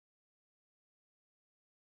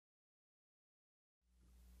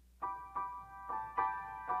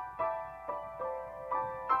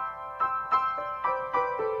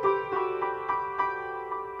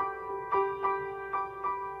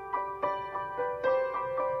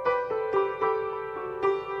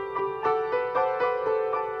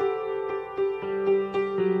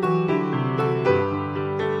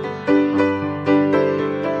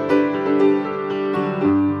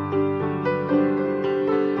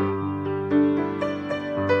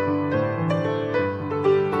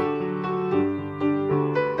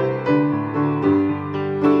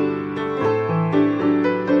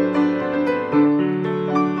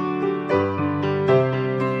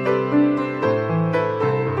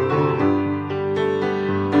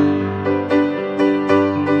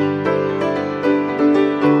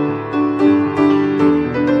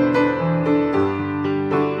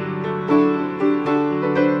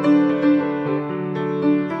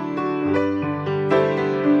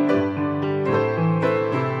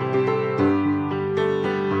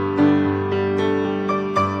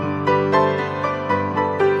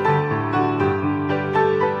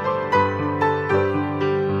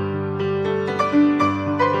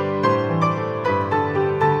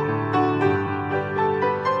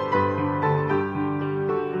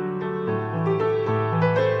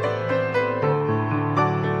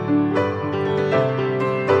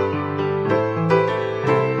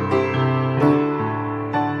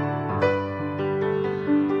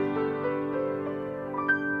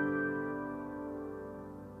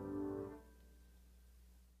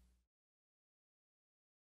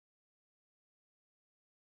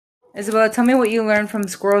Isabella, tell me what you learned from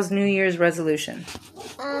Squirrel's New Year's resolution.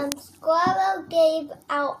 Squirrel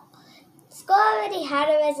already had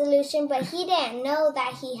a resolution, but he didn't know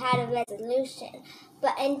that he had a resolution.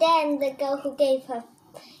 And then the girl who gave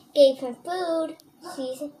him food,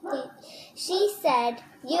 she said,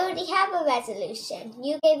 "You already have a resolution.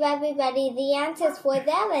 You gave everybody the answers for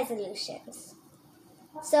their resolutions."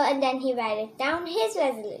 And then he wrote down his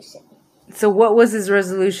resolution. So what was his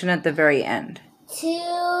resolution at the very end?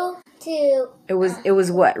 It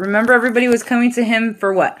was what? Remember, everybody was coming to him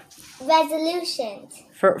for what? Resolutions.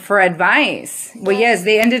 For advice. Well, yes,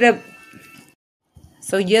 they ended up.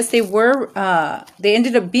 So yes, they were. They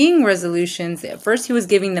ended up being resolutions. At first, he was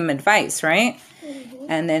giving them advice, right? Mm-hmm.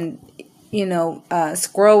 And then,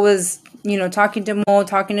 Squirrel was, talking to Mole,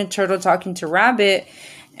 talking to Turtle, talking to Rabbit,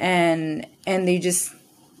 and they just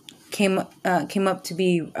came up to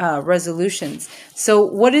be resolutions. So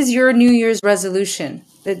what is your New Year's resolution?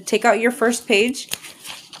 Take out your first page,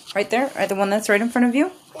 right there, the one that's right in front of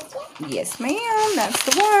you. Yes, ma'am, that's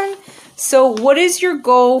the one. So what is your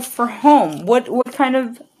goal for home? What kind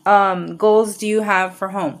of goals do you have for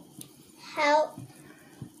home? Help.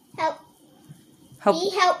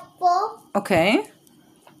 Be helpful. Okay.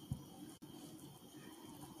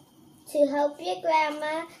 To help your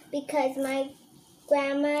grandma, because my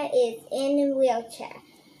grandma is in a wheelchair.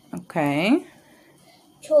 Okay.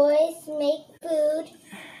 Chores, make food.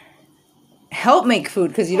 Help make food,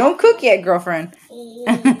 because you don't cook yet, girlfriend.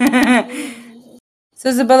 So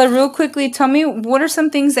Isabella, real quickly, tell me, what are some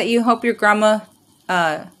things that you help your grandma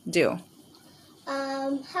do?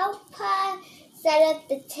 Help her set up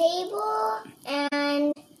the table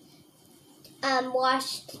and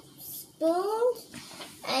wash spoons,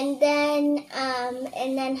 and then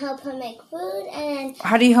help her make food. And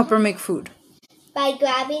how do you help her make food? By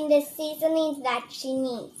grabbing the seasonings that she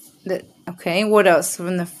needs. Okay. What else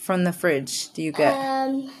from the fridge do you get?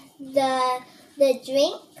 The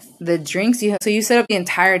drinks. The drinks. So you set up the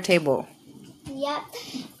entire table. Yep.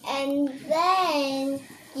 And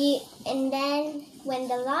then when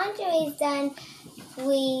the laundry is done,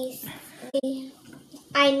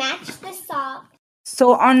 I match the socks.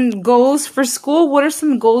 So on goals for school, what are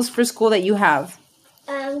some goals for school that you have?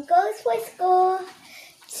 Goals for school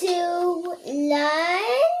to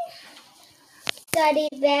learn, study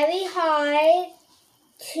very hard,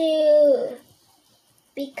 to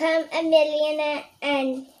become a millionaire,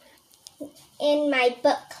 and in my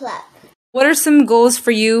book club. What are some goals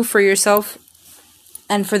for you, for yourself,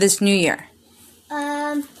 and for this new year?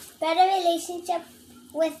 Better relationship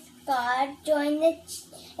with God, join a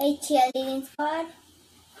cheerleading squad,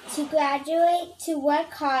 to graduate, to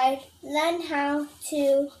work hard, learn how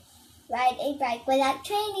to ride a bike without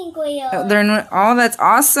training wheels. That's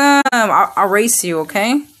awesome. I'll race you,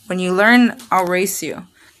 okay? When you learn, I'll race you,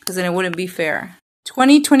 because then it wouldn't be fair.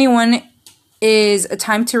 2021 is a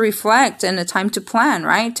time to reflect and a time to plan,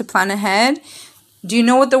 right? To plan ahead. Do you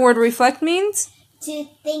know what the word reflect means? To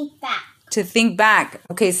think back. To think back.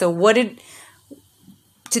 Okay, so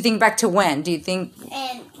to think back to when? Do you think?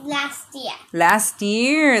 Last year. Last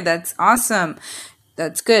year. That's awesome.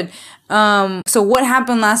 That's good. So what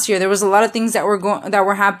happened last year? There was a lot of things that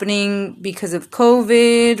were happening because of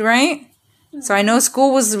COVID, right? Mm-hmm. So I know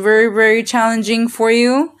school was very, very challenging for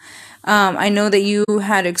you. I know that you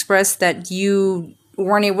had expressed that you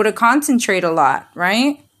weren't able to concentrate a lot,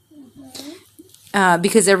 right? Mm-hmm.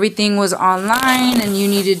 Because everything was online and you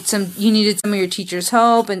needed some of your teacher's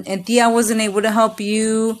help, and Tia wasn't able to help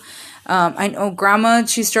you. I know Grandma,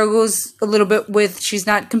 she struggles a little bit she's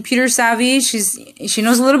not computer savvy. She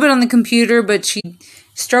knows a little bit on the computer, but she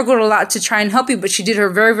struggled a lot to try and help you, but she did her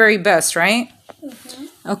very, very best, right?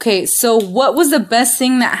 Mm-hmm. Okay, so what was the best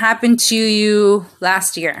thing that happened to you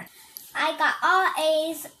last year? I got all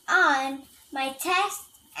A's on my test,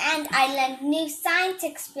 and I learned new science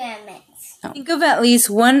experiments. Think of at least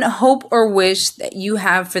one hope or wish that you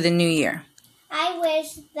have for the new year. I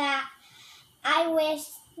wish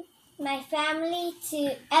my family,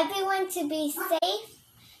 everyone to be safe,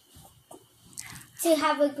 to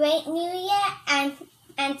have a great new year, and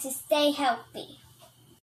to stay healthy.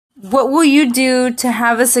 What will you do to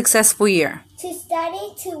have a successful year? To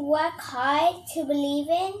study, to work hard, to believe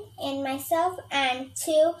in myself, and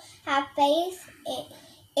to have faith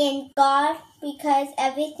in God, because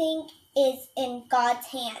everything is in God's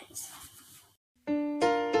hands.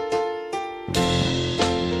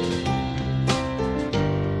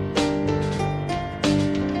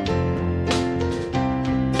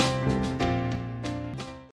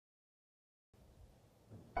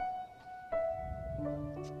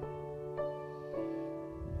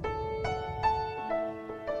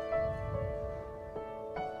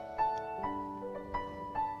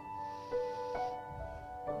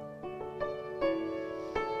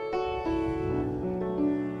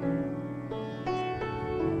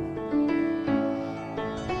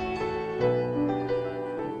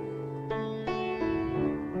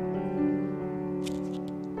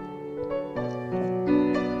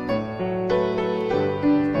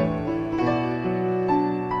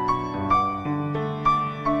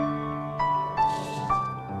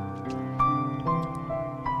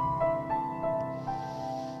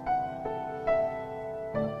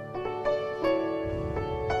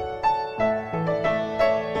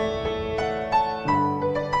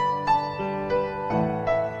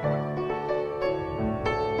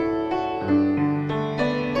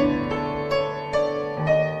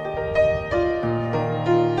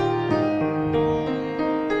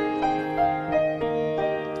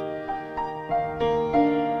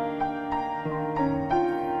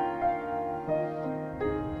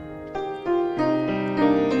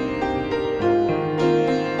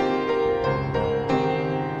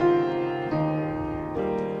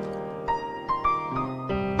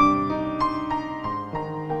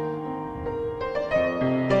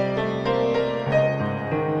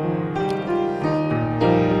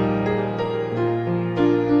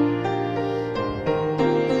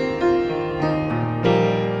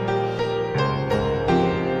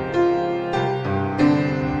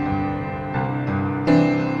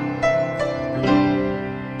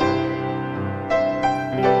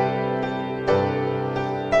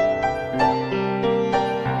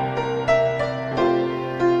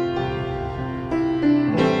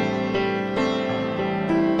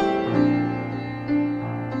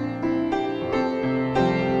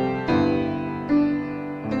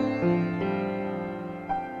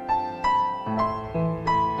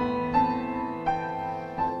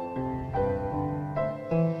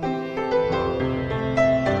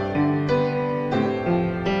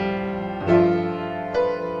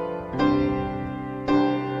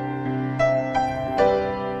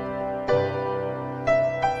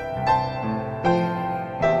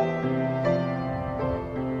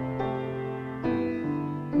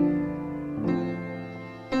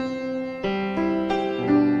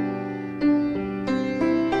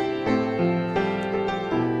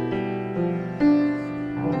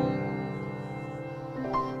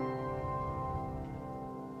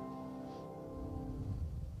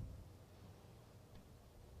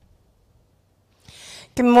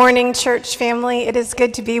 Good morning, church family. It is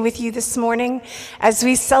good to be with you this morning as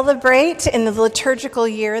we celebrate in the liturgical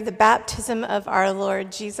year the baptism of our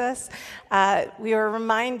Lord Jesus. We are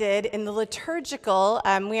reminded in the liturgical,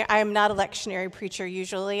 I am not a lectionary preacher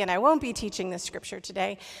usually, and I won't be teaching this scripture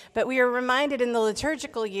today, but we are reminded in the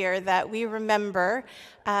liturgical year that we remember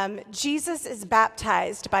Jesus is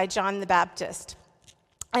baptized by John the Baptist.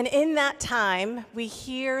 And in that time, we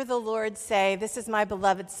hear the Lord say, "This is my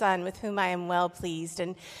beloved Son, with whom I am well pleased."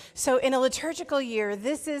 And so in a liturgical year,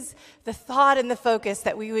 this is the thought and the focus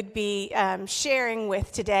that we would be sharing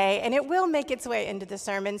with today, and it will make its way into the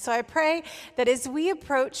sermon. So I pray that as we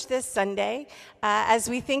approach this Sunday, as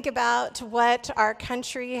we think about what our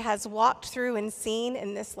country has walked through and seen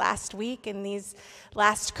in this last week, in these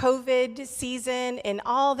last COVID season, and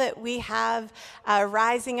all that we have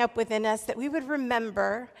rising up within us, that we would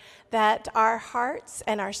remember that our hearts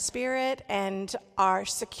and our spirit and our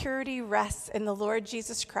security rests in the Lord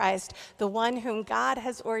Jesus Christ, the one whom God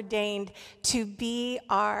has ordained to be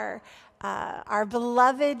our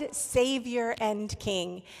beloved Savior and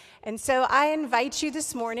King. And so I invite you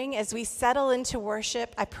this morning as we settle into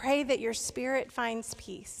worship, I pray that your spirit finds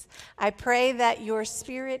peace. I pray that your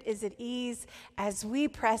spirit is at ease as we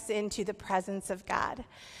press into the presence of God.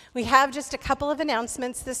 We have just a couple of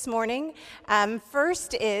announcements this morning.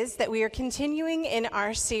 First is that we are continuing in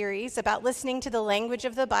our series about listening to the language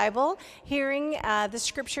of the Bible, hearing the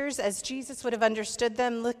scriptures as Jesus would have understood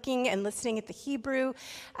them, looking and listening at the Hebrew.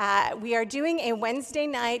 We are doing a Wednesday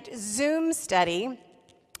night Zoom study.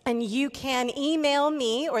 And you can email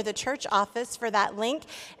me or the church office for that link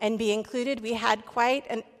and be included. We had quite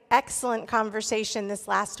an excellent conversation this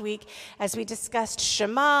last week as we discussed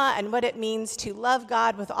Shema and what it means to love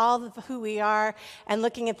God with all of who we are and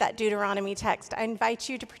looking at that Deuteronomy text. I invite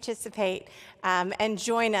you to participate and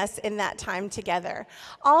join us in that time together.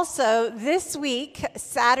 Also, this week,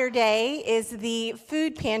 Saturday, is the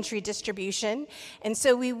food pantry distribution, and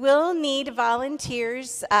so we will need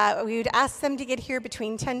volunteers. We would ask them to get here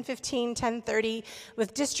between 10:15, 10:30,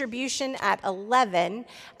 with distribution at 11.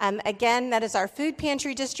 Again, that is our food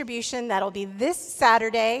pantry distribution. That'll be this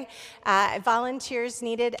Saturday. Volunteers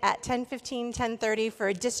needed at 10:15, 10:30 for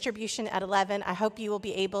a distribution at 11. I hope you will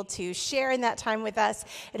be able to share in that time with us.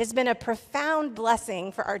 It has been a profound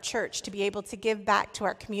blessing for our church to be able to give back to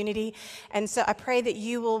our community. And so I pray that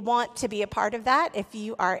you will want to be a part of that if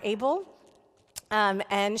you are able.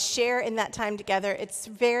 And share in that time together. It's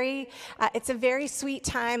a very sweet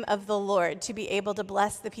time of the Lord to be able to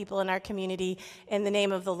bless the people in our community in the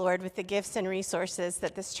name of the Lord with the gifts and resources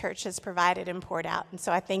that this church has provided and poured out. And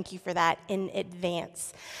so I thank you for that in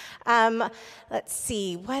advance. Let's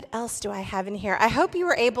see, what else do I have in here? I hope you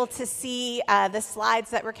were able to see the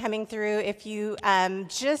slides that were coming through. If you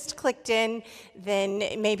just clicked in, then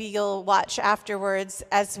maybe you'll watch afterwards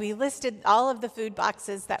as we listed all of the food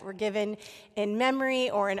boxes that were given in memory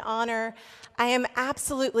or in honor. I am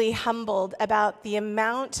absolutely humbled about the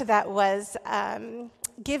amount that was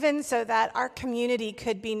given so that our community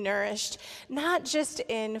could be nourished, not just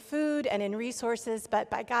in food and in resources,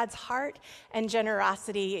 but by God's heart and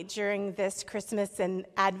generosity during this Christmas and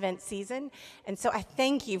Advent season. And so I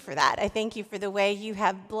thank you for that. I thank you for the way you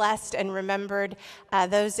have blessed and remembered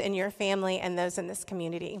those in your family and those in this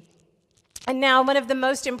community. And now, one of the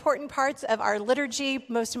most important parts of our liturgy,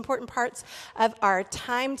 most important parts of our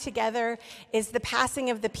time together is the passing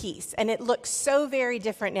of the peace. And it looks so very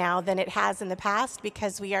different now than it has in the past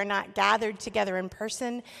because we are not gathered together in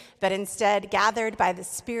person, but instead gathered by the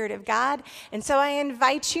Spirit of God. And so I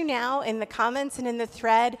invite you now in the comments and in the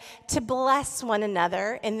thread to bless one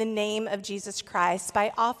another in the name of Jesus Christ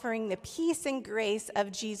by offering the peace and grace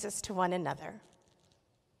of Jesus to one another.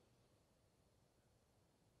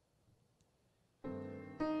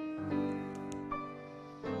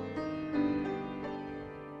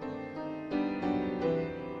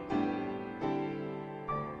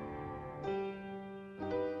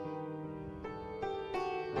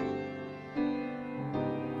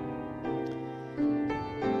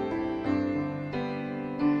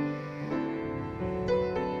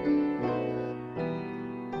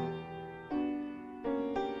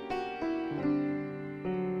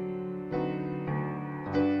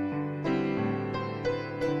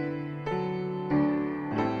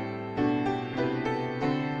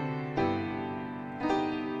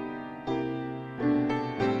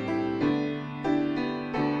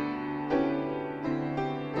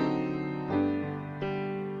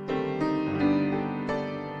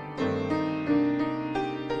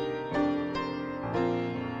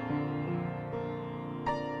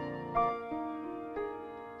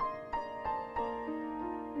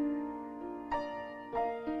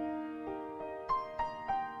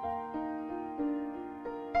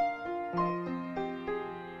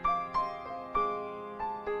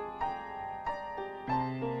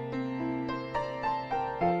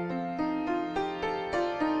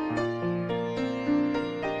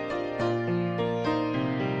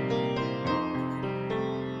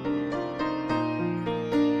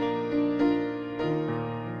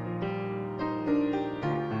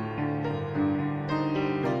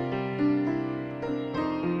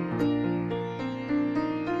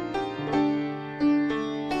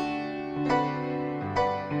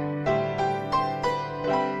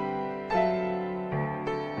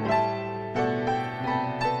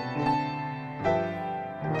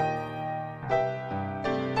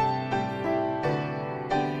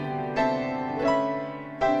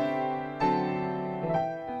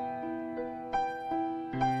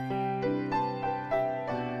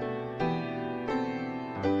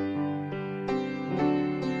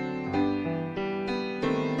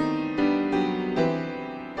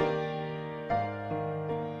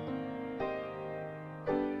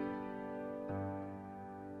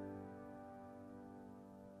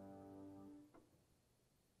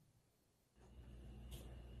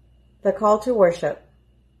 The call to worship.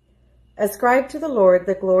 Ascribe to the Lord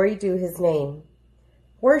the glory due his name.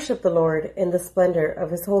 Worship the Lord in the splendor of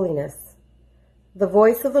his holiness. The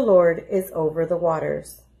voice of the Lord is over the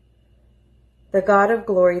waters. The God of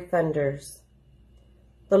glory thunders.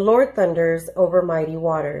 The Lord thunders over mighty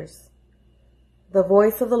waters. The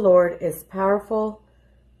voice of the Lord is powerful.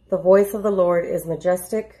 The voice of the Lord is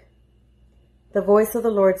majestic. The voice of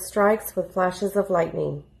the Lord strikes with flashes of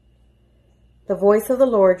lightning. The voice of the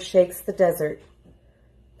Lord shakes the desert.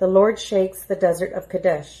 The Lord shakes the desert of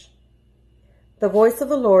Kadesh. The voice of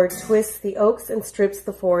the Lord twists the oaks and strips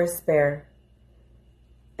the forest bare.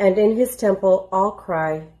 And in his temple all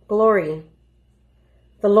cry, Glory!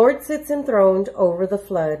 The Lord sits enthroned over the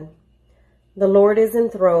flood. The Lord is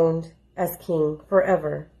enthroned as King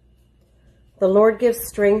forever. The Lord gives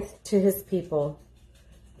strength to his people.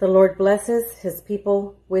 The Lord blesses his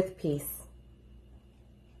people with peace.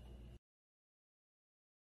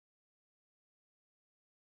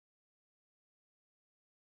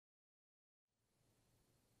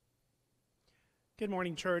 Good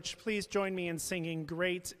morning, church. Please join me in singing,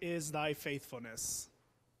 Great is Thy Faithfulness.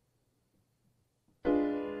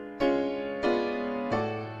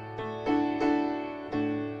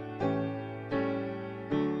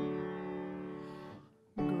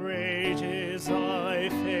 Great is Thy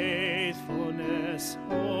faithfulness,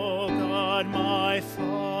 O God, my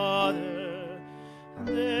Father.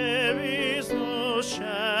 There is no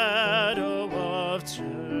shadow of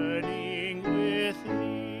turning with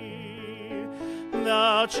Thee.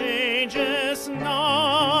 Thou changest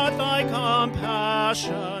not, thy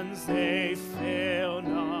compassions, they fail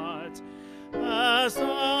not. As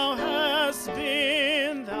thou hast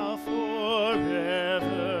been, thou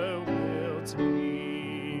forever wilt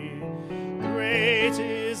be. Great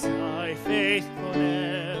is thy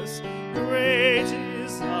faithfulness, great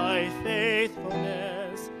is thy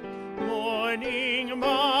faithfulness. Morning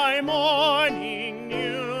by morning,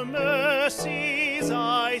 new mercies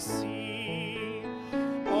I see.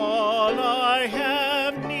 All I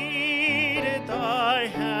have needed, thy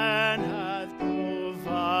hand hath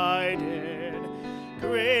provided.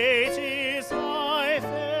 Great is thy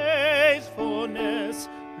faithfulness,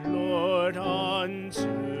 Lord, unto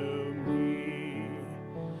me.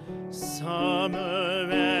 Summer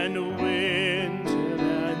and winter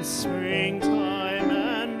and springtime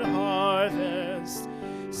and harvest,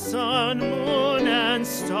 sun, moon, and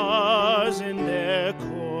stars in their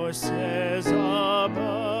courses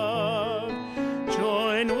above,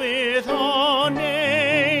 join with all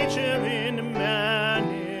nature in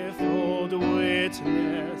manifold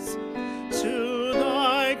witness to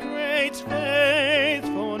thy great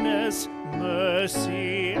faithfulness,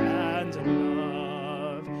 mercy, and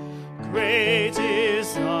love. Great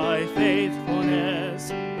is thy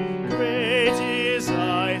faithfulness, great is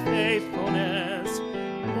thy faithfulness.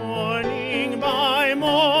 Morning by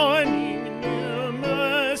morning, new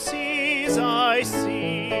mercies I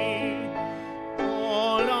see.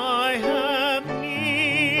 All I have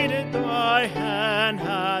needed, thy hand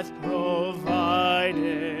hath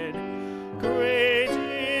provided. Great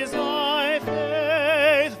is thy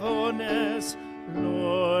faithfulness,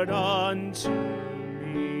 Lord, unto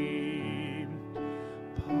me.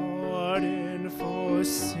 Pardon for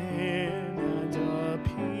sin and a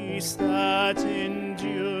peace that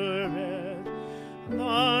endureth,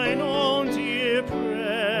 thine own dear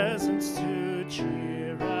presence to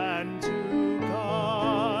cheer and to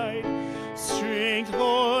guide, strength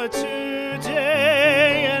for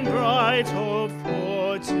today and bright hope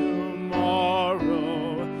for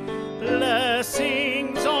tomorrow,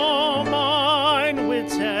 blessings all mine with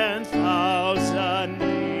 10,000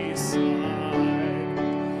 beside.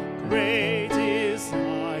 Great is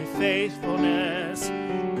thy faithfulness,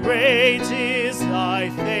 great is thy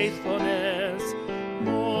faithfulness.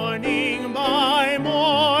 Morning by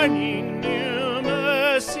morning, new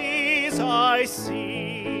mercies I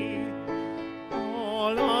see.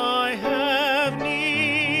 All I have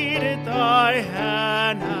needed, thy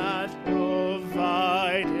hand hath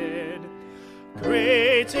provided.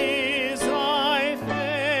 Great is thy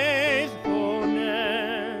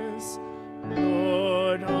faithfulness,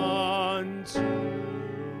 Lord, unto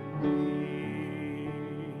me.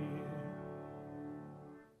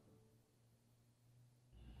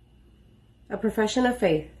 A profession of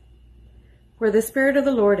faith. Where the Spirit of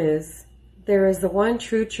the Lord is, there is the one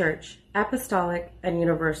true church, apostolic and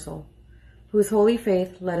universal, whose holy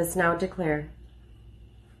faith let us now declare.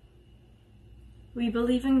 We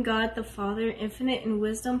believe in God the Father, infinite in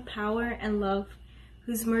wisdom, power, and love,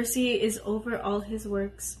 whose mercy is over all his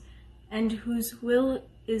works, and whose will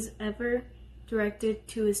is ever directed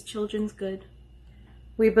to his children's good.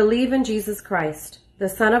 We believe in Jesus Christ, the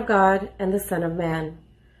Son of God and the Son of Man,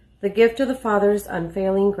 the gift of the Father's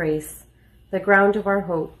unfailing grace, the ground of our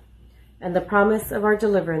hope, and the promise of our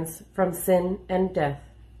deliverance from sin and death.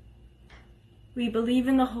 We believe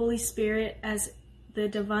in the Holy Spirit as the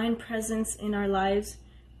divine presence in our lives,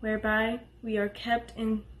 whereby we are kept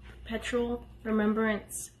in perpetual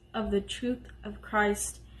remembrance of the truth of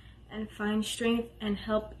Christ and find strength and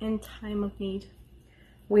help in time of need.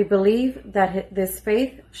 We believe that this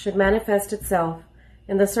faith should manifest itself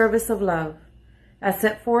in the service of love, as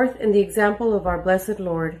set forth in the example of our blessed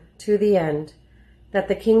Lord, to the end, that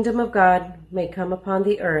the kingdom of God may come upon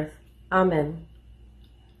the earth. Amen.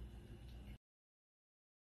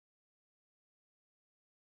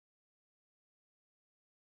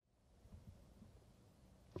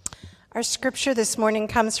 Our scripture this morning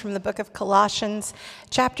comes from the book of Colossians,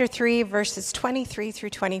 chapter 3, verses 23 through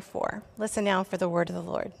 24. Listen now for the word of the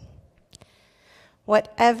Lord.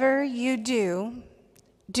 Whatever you do,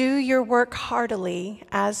 do your work heartily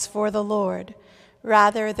as for the Lord,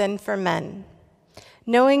 rather than for men,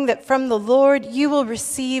 knowing that from the Lord you will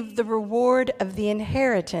receive the reward of the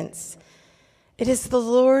inheritance. It is the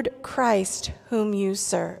Lord Christ whom you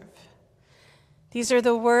serve. These are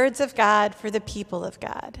the words of God for the people of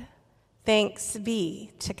God. Thanks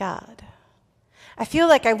be to God. I feel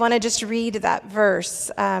like I want to just read that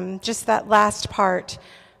verse, just that last part,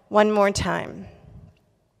 one more time.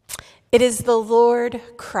 It is the Lord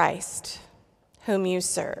Christ whom you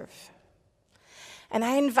serve. And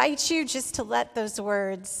I invite you just to let those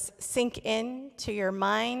words sink in to your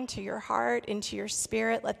mind, to your heart, into your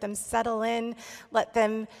spirit. Let them settle in. Let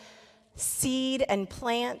them seed and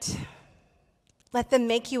plant. Let them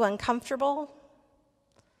make you uncomfortable.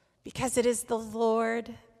 Because it is the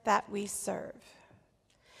Lord that we serve.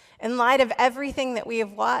 In light of everything that we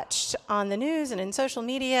have watched on the news and in social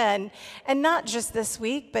media, and not just this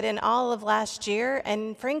week, but in all of last year,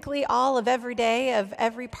 and frankly, all of every day of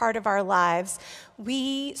every part of our lives,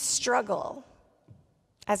 we struggle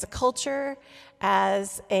as a culture,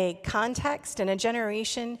 as a context, and a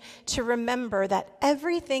generation to remember that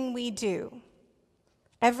everything we do,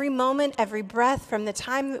 every moment, every breath, from the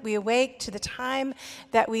time that we awake to the time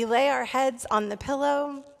that we lay our heads on the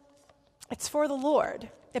pillow, it's for the Lord.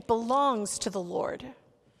 It belongs to the Lord.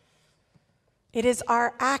 It is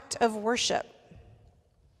our act of worship.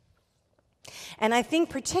 And I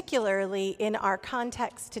think particularly in our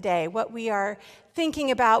context today, what we are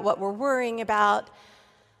thinking about, what we're worrying about,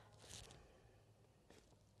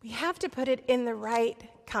 we have to put it in the right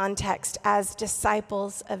context as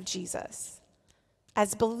disciples of Jesus,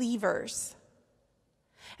 as believers.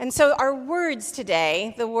 And so our words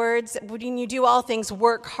today, the words, when you do all things,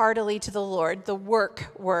 work heartily to the Lord, the work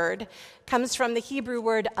word, comes from the Hebrew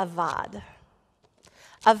word avad.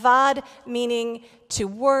 Avad meaning to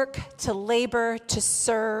work, to labor, to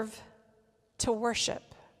serve, to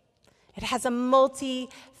worship. It has a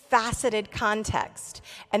multifaceted context.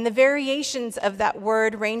 And the variations of that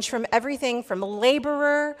word range from everything from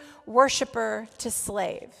laborer, worshiper, to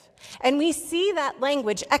slave. And we see that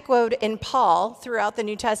language echoed in Paul throughout the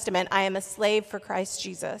New Testament. I am a slave for Christ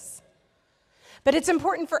Jesus. But it's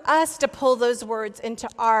important for us to pull those words into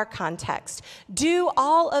our context. Do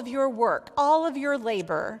all of your work, all of your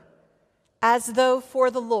labor, as though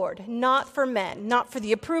for the Lord, not for men, not for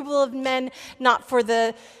the approval of men, not for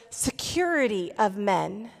the security of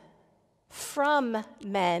men, from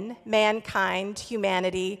men, mankind,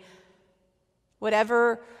 humanity,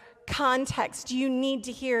 whatever context you need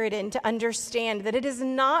to hear it in to understand that it is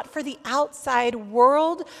not for the outside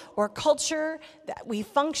world or culture that we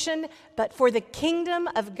function, but for the kingdom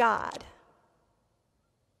of God.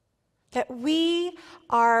 That we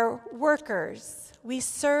are workers, we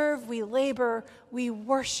serve, we labor, we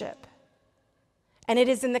worship. And it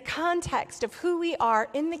is in the context of who we are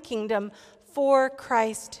in the kingdom for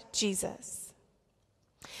Christ Jesus.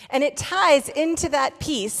 And it ties into that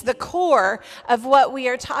piece, the core of what we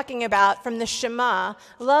are talking about from the Shema.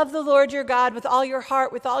 Love the Lord your God with all your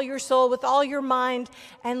heart, with all your soul, with all your mind,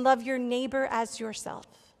 and love your neighbor as yourself.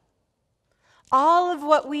 All of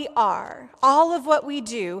what we are, all of what we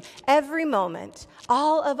do, every moment,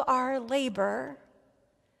 all of our labor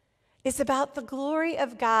is about the glory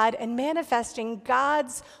of God and manifesting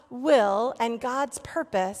God's will and God's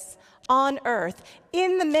purpose on earth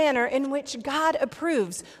in the manner in which God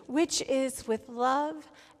approves, which is with love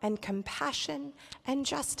and compassion and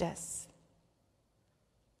justice.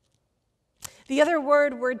 The other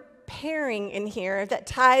word pairing in here that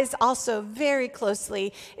ties also very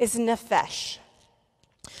closely is nephesh.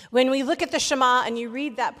 When we look at the Shema and you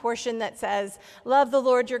read that portion that says, love the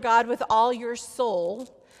Lord your God with all your soul,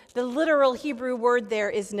 The literal Hebrew word there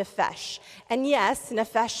is nephesh. And yes,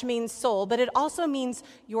 nephesh means soul, but it also means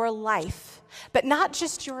your life. But not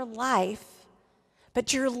just your life,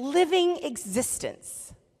 but your living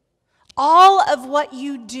existence. All of what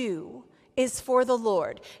you do is for the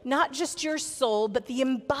Lord. Not just your soul, but the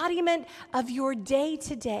embodiment of your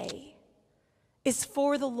day-to-day is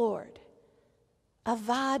for the Lord.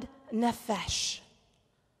 Avad nephesh.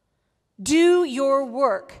 Do your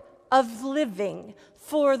work of living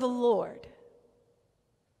for the Lord.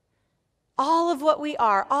 All of what we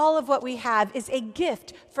are, all of what we have is a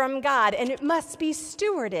gift from God, and it must be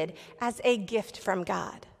stewarded as a gift from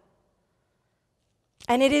God.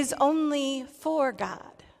 And it is only for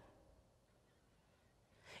God.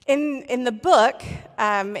 In the book,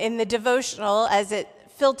 in the devotional, as it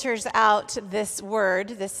filters out this word,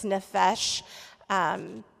 this nephesh,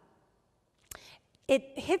 it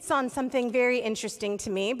hits on something very interesting to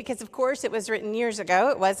me because, of course, it was written years ago.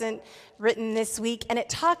 It wasn't written this week. And it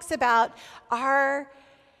talks about our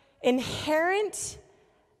inherent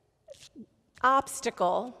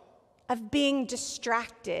obstacle of being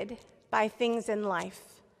distracted by things in life,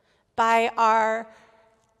 by our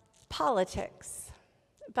politics,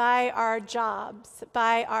 by our jobs,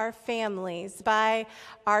 by our families, by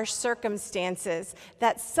our circumstances,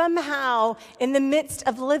 that somehow in the midst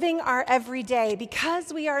of living our everyday,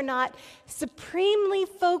 because we are not supremely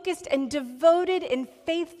focused and devoted in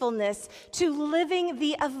faithfulness to living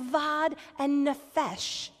the avad and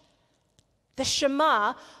nephesh, the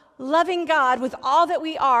Shema, loving God with all that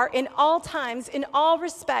we are, in all times, in all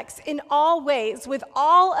respects, in all ways, with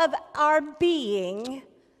all of our being,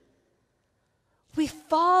 we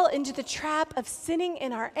fall into the trap of sinning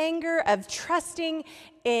in our anger, of trusting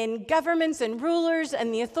in governments and rulers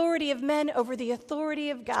and the authority of men over the authority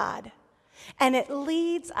of God. And it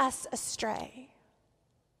leads us astray.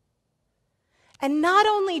 And not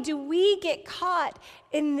only do we get caught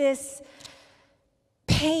in this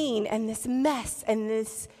pain and this mess and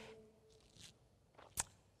this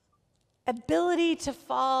ability to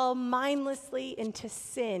fall mindlessly into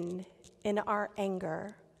sin in our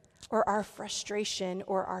anger, or our frustration,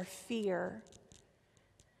 or our fear.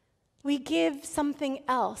 We give something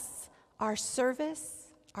else our service,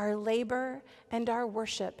 our labor, and our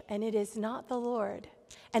worship, and it is not the Lord,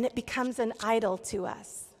 and it becomes an idol to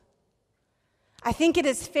us. I think it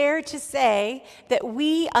is fair to say that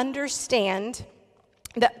we understand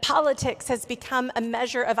that politics has become a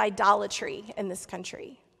measure of idolatry in this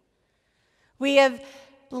country. We have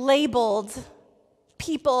labeled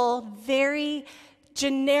people very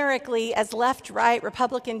generically as left, right,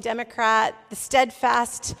 Republican, Democrat, the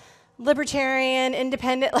steadfast, libertarian,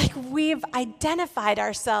 independent. Like, we've identified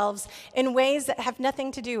ourselves in ways that have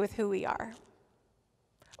nothing to do with who we are.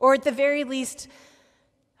 Or at the very least,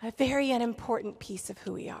 a very unimportant piece of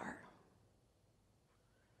who we are.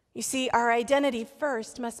 You see, our identity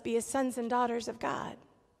first must be as sons and daughters of God.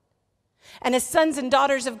 And as sons and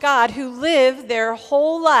daughters of God who live their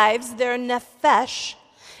whole lives, their nephesh,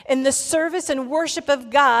 in the service and worship of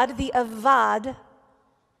God, the avad,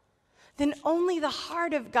 then only the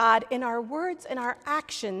heart of God in our words and our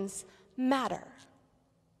actions matter.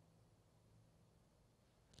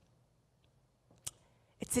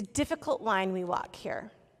 It's a difficult line we walk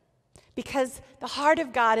here, because the heart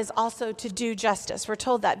of God is also to do justice. We're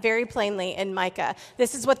told that very plainly in Micah.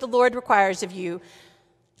 This is what the Lord requires of you: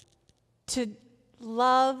 to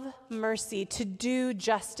love mercy, to do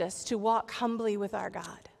justice, to walk humbly with our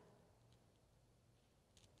God.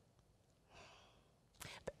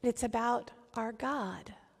 But it's about our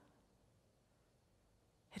God.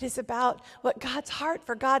 It is about what God's heart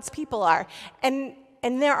for God's people are. And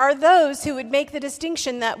there are those who would make the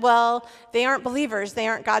distinction that, well, they aren't believers, they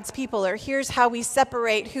aren't God's people, or here's how we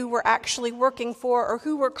separate who we're actually working for, or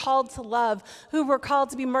who we're called to love, who we're called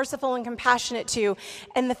to be merciful and compassionate to.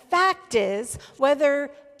 And the fact is, whether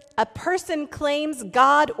a person claims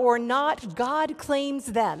God or not, God claims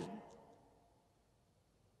them.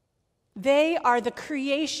 They are the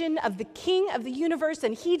creation of the King of the universe,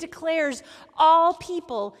 and he declares all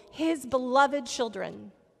people his beloved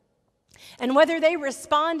children. And whether they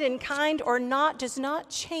respond in kind or not does not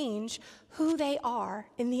change who they are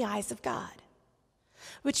in the eyes of God.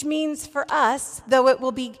 Which means for us, though it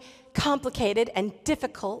will be complicated and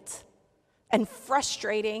difficult and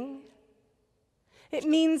frustrating, it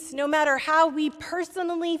means no matter how we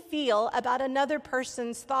personally feel about another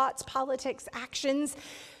person's thoughts, politics, actions,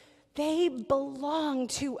 they belong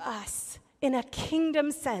to us in a kingdom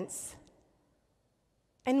sense.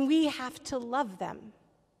 And we have to love them.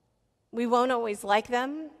 We won't always like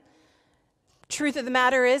them. Truth of the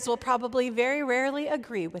matter is, we'll probably very rarely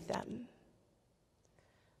agree with them.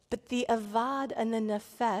 But the avad and the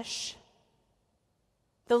nefesh,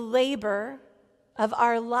 the labor of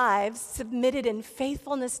our lives submitted in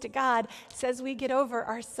faithfulness to God, says we get over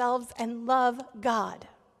ourselves and love God.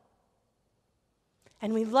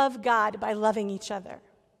 And we love God by loving each other.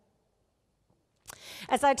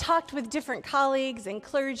 As I talked with different colleagues and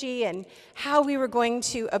clergy and how we were going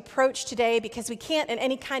to approach today, because we can't in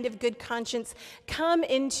any kind of good conscience come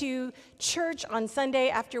into church on Sunday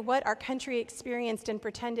after what our country experienced and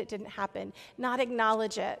pretend it didn't happen, not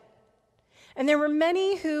acknowledge it. And there were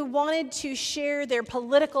many who wanted to share their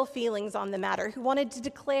political feelings on the matter, who wanted to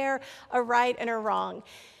declare a right and a wrong.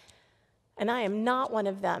 And I am not one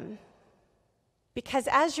of them. Because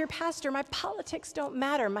as your pastor, my politics don't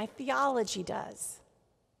matter, my theology does.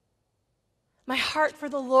 My heart for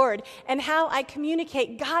the Lord and how I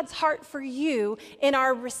communicate God's heart for you in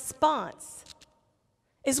our response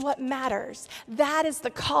is what matters. That is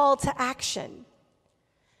the call to action.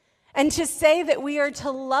 And to say that we are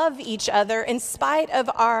to love each other in spite of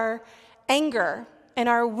our anger and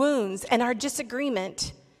our wounds and our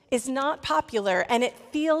disagreement is not popular, and it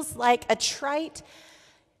feels like a trite,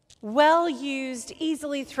 well-used,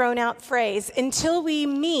 easily thrown out phrase until we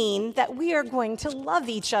mean that we are going to love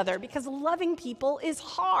each other, because loving people is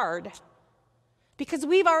hard. Because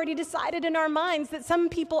we've already decided in our minds that some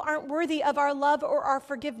people aren't worthy of our love or our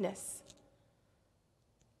forgiveness.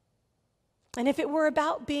 And if it were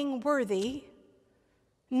about being worthy,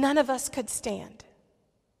 none of us could stand.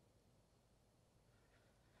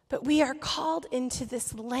 But we are called into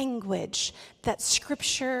this language that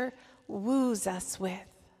Scripture woos us with.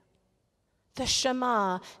 The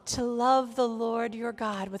Shema, to love the Lord your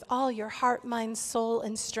God with all your heart, mind, soul,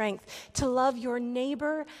 and strength, to love your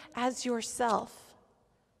neighbor as yourself.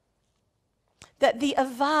 That the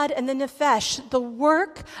avad and the nefesh, the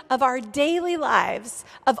work of our daily lives,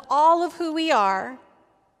 of all of who we are,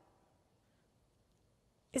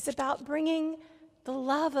 is about bringing the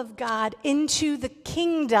love of God into the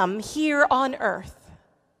kingdom here on earth.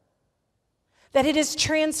 That it is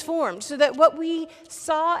transformed so that what we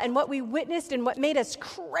saw and what we witnessed and what made us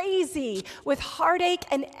crazy with heartache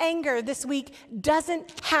and anger this week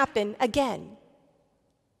doesn't happen again.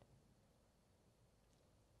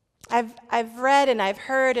 I've read and I've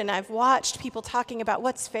heard and I've watched people talking about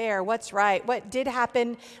what's fair, what's right, what did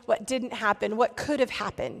happen, what didn't happen, what could have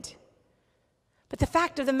happened. But the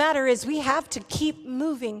fact of the matter is we have to keep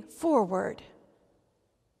moving forward.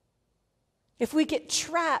 If we get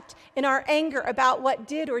trapped in our anger about what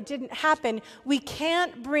did or didn't happen, we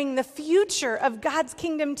can't bring the future of God's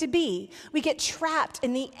kingdom to be. We get trapped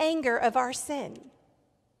in the anger of our sin.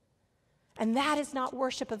 And that is not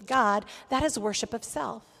worship of God, that is worship of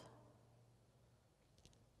self.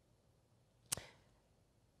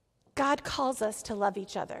 God calls us to love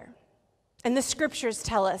each other. And the scriptures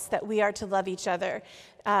tell us that we are to love each other.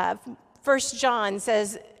 1 John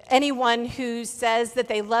says, anyone who says that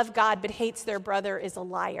they love God but hates their brother is a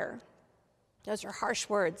liar. Those are harsh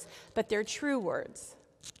words, but they're true words.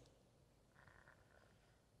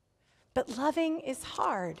 But loving is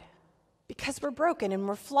hard because we're broken and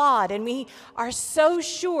we're flawed, and we are so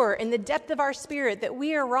sure in the depth of our spirit that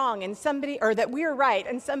we are wrong and that we are right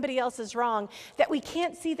and somebody else is wrong, that we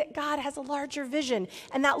can't see that God has a larger vision,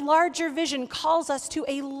 and that larger vision calls us to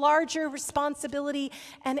a larger responsibility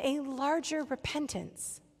and a larger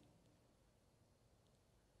repentance.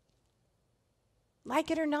 Like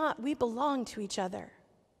it or not, we belong to each other.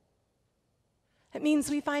 It means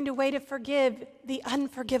we find a way to forgive the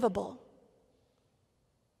unforgivable.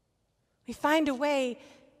 We find a way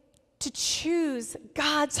to choose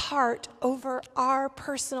God's heart over our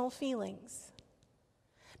personal feelings.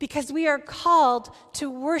 Because we are called to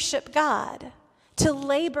worship God, to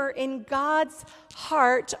labor in God's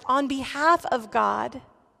heart on behalf of God,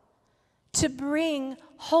 to bring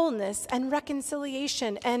wholeness and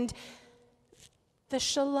reconciliation and the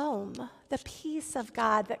shalom, the peace of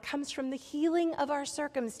God that comes from the healing of our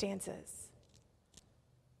circumstances.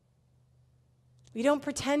 We don't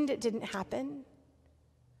pretend it didn't happen.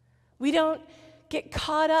 We don't get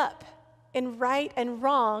caught up in right and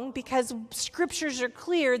wrong because scriptures are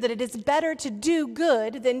clear that it is better to do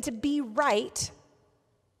good than to be right.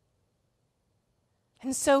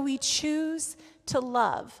 And so we choose to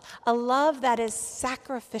love, a love that is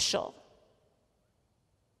sacrificial.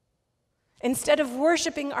 Instead of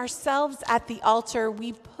worshiping ourselves at the altar,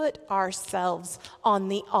 we put ourselves on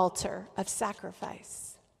the altar of sacrifice.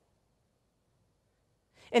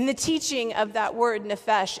 In the teaching of that word,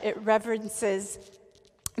 nefesh, it references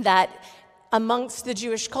that amongst the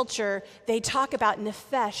Jewish culture, they talk about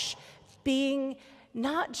nefesh being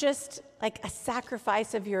not just like a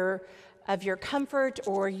sacrifice of your comfort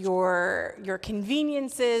or your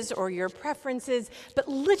conveniences or your preferences, but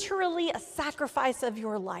literally a sacrifice of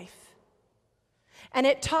your life. And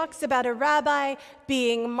it talks about a rabbi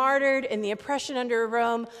being martyred in the oppression under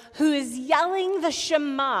Rome who is yelling the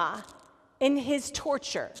Shema in his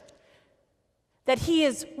torture, that he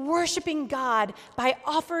is worshiping God by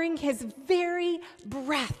offering his very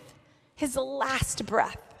breath, his last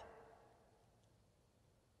breath.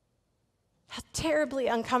 How terribly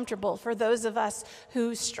uncomfortable for those of us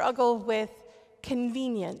who struggle with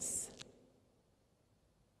convenience.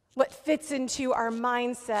 What fits into our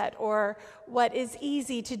mindset or what is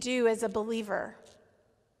easy to do as a believer.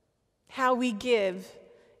 How we give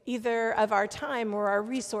either of our time or our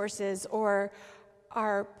resources or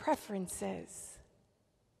our preferences.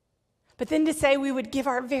 But then to say we would give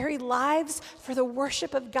our very lives for the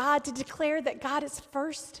worship of God, to declare that God is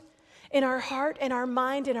first in our heart and our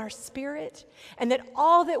mind and our spirit, and that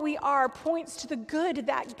all that we are points to the good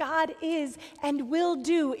that God is and will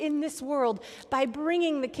do in this world by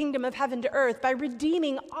bringing the kingdom of heaven to earth, by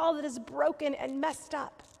redeeming all that is broken and messed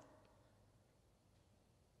up.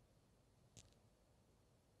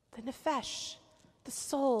 The nefesh, the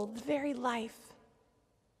soul, the very life.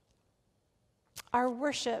 Our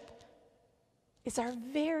worship is our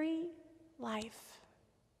very life.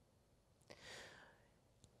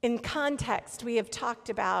 In context, we have talked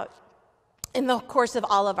about in the course of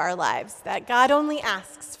all of our lives that God only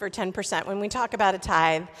asks for 10%. When we talk about a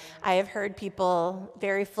tithe, I have heard people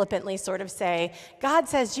very flippantly sort of say, God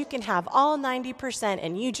says you can have all 90%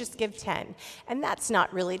 and you just give 10. And that's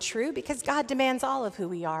not really true, because God demands all of who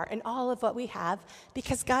we are and all of what we have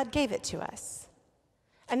because God gave it to us.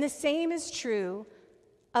 And the same is true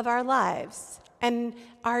of our lives and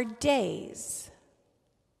our days.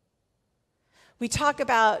 We talk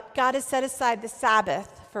about God has set aside the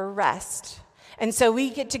Sabbath for rest. And so we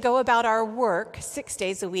get to go about our work 6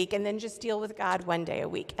 days a week and then just deal with God 1 day a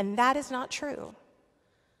week. And that is not true.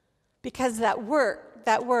 Because that word,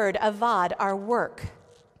 avad, our work,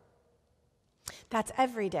 that's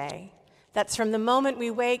every day. That's from the moment we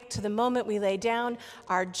wake to the moment we lay down.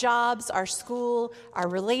 Our jobs, our school, our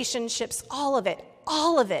relationships, all of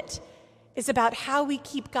it is about how we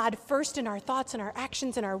keep God first in our thoughts and our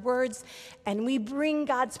actions and our words, and we bring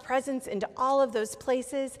God's presence into all of those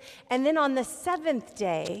places. And then on the seventh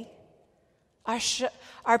day,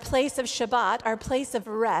 our place of Shabbat, our place of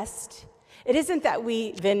rest, it isn't that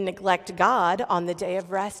we then neglect God on the day of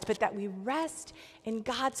rest, but that we rest in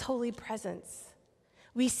God's holy presence.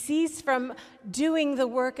 We cease from doing the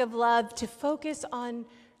work of love to focus on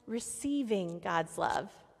receiving God's love.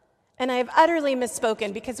 And I have utterly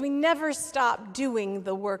misspoken, because we never stop doing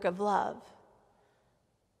the work of love.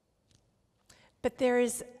 But there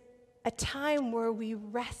is a time where we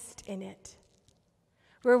rest in it,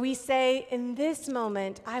 where we say, in this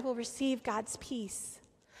moment, I will receive God's peace.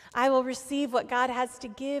 I will receive what God has to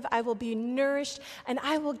give. I will be nourished, and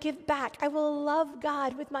I will give back. I will love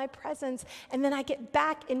God with my presence, and then I get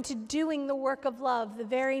back into doing the work of love the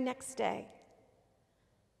very next day.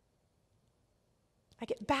 I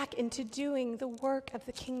get back into doing the work of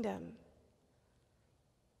the kingdom.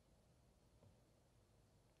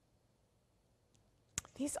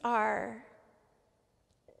 These are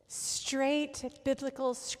straight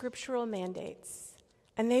biblical scriptural mandates,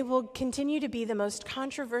 and they will continue to be the most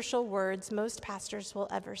controversial words most pastors will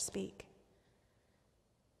ever speak.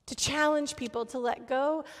 To challenge people to let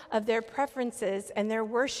go of their preferences and their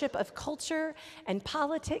worship of culture and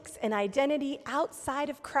politics and identity outside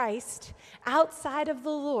of Christ, outside of the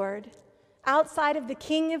Lord, outside of the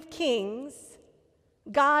King of Kings,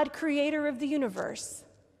 God, creator of the universe.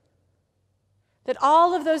 That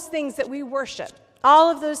all of those things that we worship,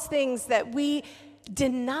 all of those things that we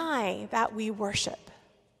deny that we worship.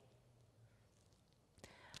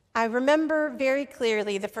 I remember very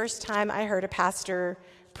clearly the first time I heard a pastor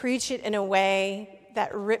preach it in a way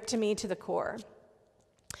that ripped me to the core.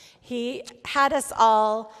 He had us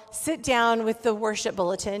all sit down with the worship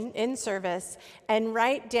bulletin in service and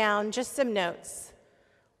write down just some notes.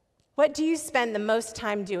 What do you spend the most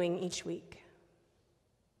time doing each week?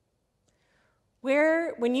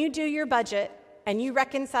 When you do your budget and you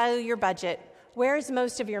reconcile your budget, where's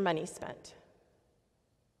most of your money spent?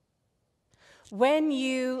 When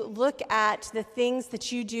you look at the things that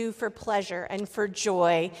you do for pleasure and for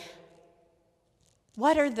joy,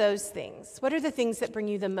 what are those things? What are the things that bring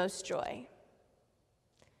you the most joy?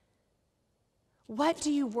 What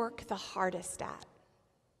do you work the hardest at?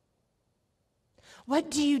 What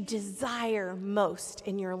do you desire most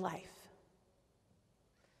in your life?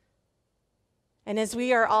 And as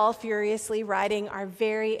we are all furiously writing our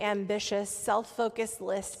very ambitious, self-focused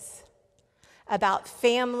lists about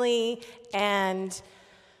family and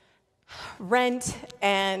rent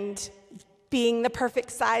and being the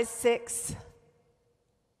perfect size 6,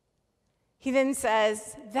 he then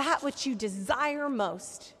says, that which you desire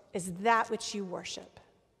most is that which you worship.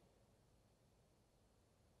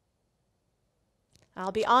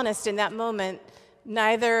 I'll be honest, in that moment,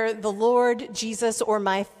 neither the Lord Jesus or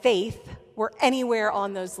my faith were anywhere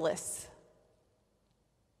on those lists.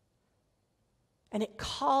 And it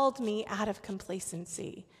called me out of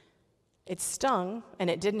complacency. It stung, and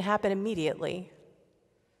it didn't happen immediately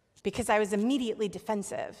because I was immediately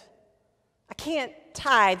defensive. I can't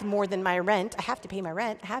tithe more than my rent. I have to pay my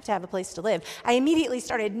rent. I have to have a place to live. I immediately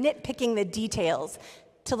started nitpicking the details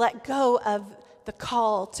to let go of the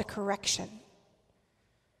call to correction.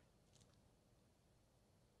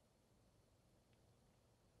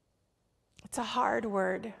 It's a hard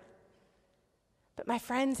word. But my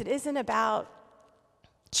friends, it isn't about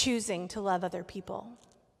choosing to love other people.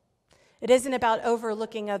 It isn't about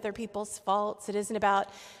overlooking other people's faults. It isn't about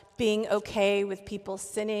being okay with people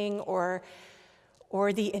sinning or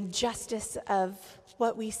the injustice of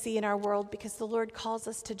what we see in our world, because the Lord calls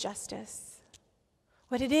us to justice.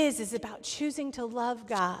 What it is about choosing to love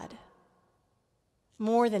God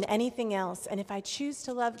more than anything else. And if I choose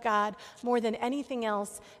to love God more than anything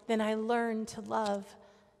else, then I learn to love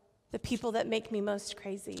the people that make me most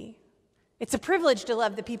crazy. It's a privilege to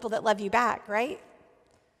love the people that love you back, right?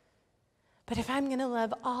 But if I'm going to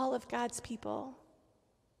love all of God's people,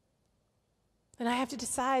 then I have to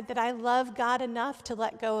decide that I love God enough to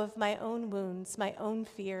let go of my own wounds, my own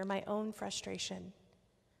fear, my own frustration,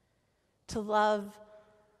 to love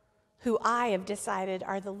who I have decided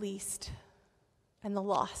are the least and the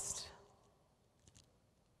lost.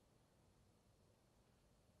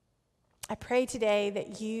 I pray today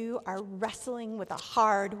that you are wrestling with a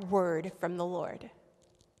hard word from the Lord.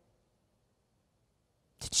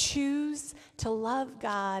 To choose to love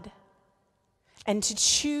God and to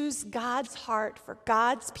choose God's heart for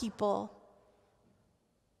God's people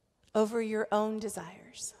over your own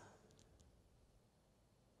desires,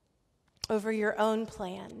 over your own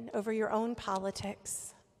plan, over your own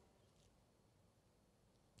politics.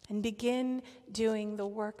 And begin doing the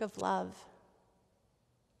work of love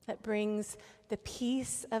that brings the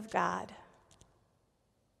peace of God,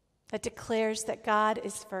 that declares that God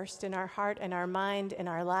is first in our heart and our mind and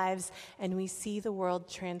our lives, and we see the world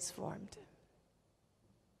transformed.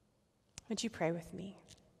 Would you pray with me?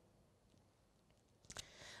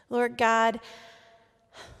 Lord God,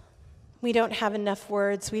 we don't have enough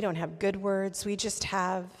words. We don't have good words. We just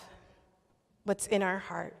have what's in our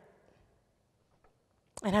heart.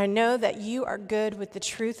 And I know that you are good with the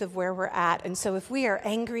truth of where we're at. And so if we are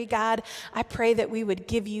angry, God, I pray that we would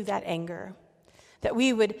give you that anger, that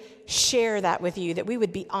we would share that with you, that we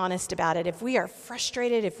would be honest about it. If we are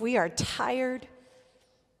frustrated, if we are tired,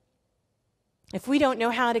 if we don't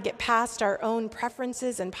know how to get past our own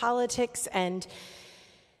preferences and politics and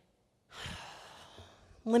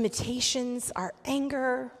limitations, our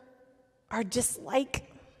anger, our dislike,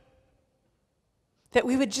 that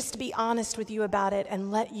we would just be honest with you about it and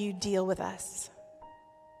let you deal with us.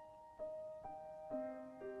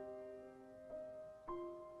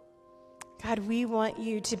 God, we want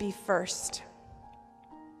you to be first.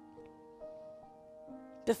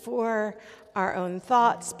 Before our own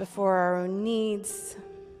thoughts, before our own needs.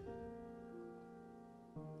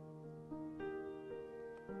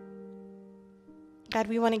 God,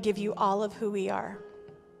 we want to give you all of who we are.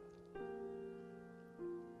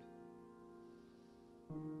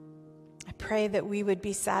 I pray that we would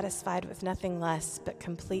be satisfied with nothing less but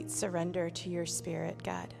complete surrender to your Spirit,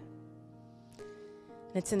 God.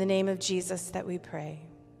 And it's in the name of Jesus that we pray.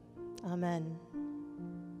 Amen.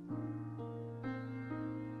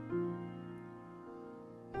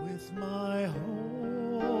 With my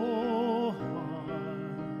whole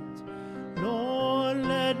heart, Lord,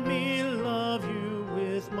 let me love you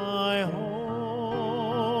with my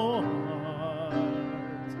whole heart.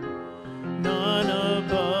 None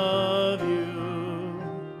above you,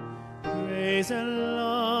 praise and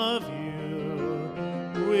love you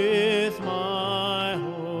with my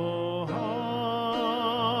whole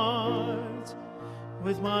heart,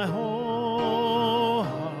 with my whole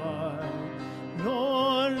heart.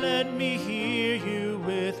 Lord, let me hear you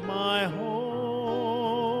with my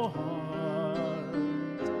whole heart.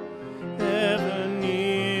 Ever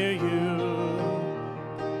near you,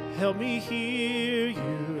 help me hear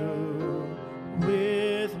you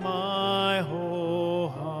with my whole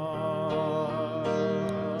heart.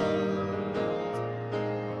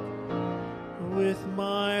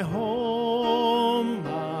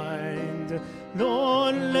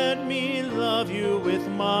 Lord, let me love you with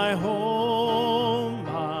my whole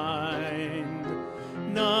mind.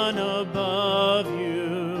 None above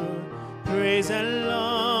you, praise and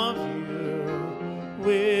love you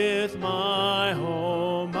with my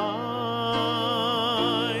whole mind,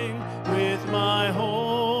 with my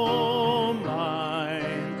whole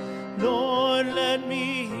mind. Lord, let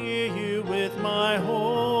me hear you with my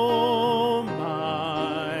whole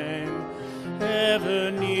mind, ever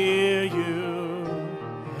near you,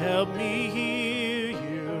 help me hear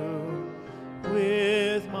you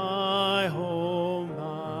with my whole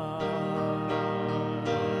mind,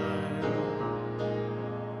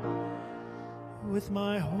 with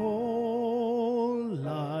my whole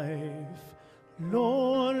life.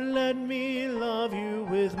 Lord, let me love you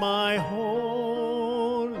with my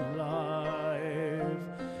whole life,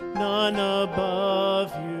 none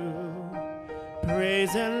above you,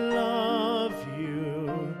 praise and love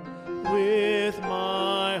you with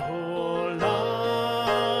my whole life,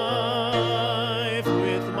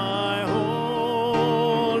 with my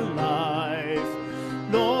whole life.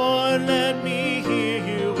 Lord, let me hear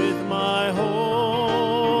you with my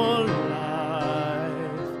whole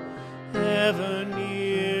life, ever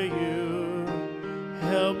near you,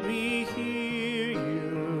 help me hear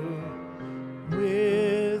you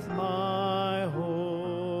with my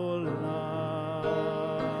whole life.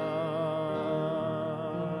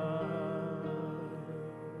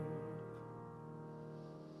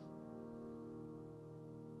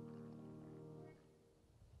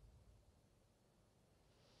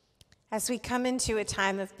 As we come into a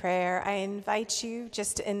time of prayer, I invite you,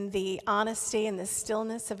 just in the honesty and the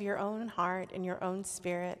stillness of your own heart and your own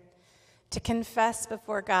spirit, to confess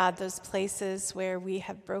before God those places where we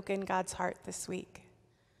have broken God's heart this week,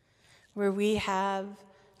 where we have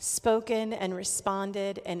spoken and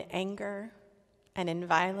responded in anger and in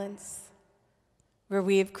violence, where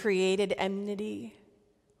we have created enmity,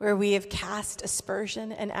 where we have cast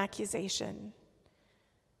aspersion and accusation,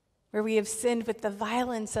 where we have sinned with the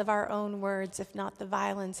violence of our own words, if not the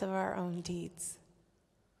violence of our own deeds.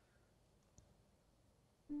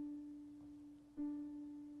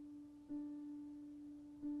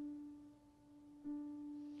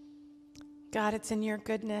 God, it's in your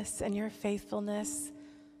goodness and your faithfulness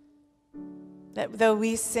that though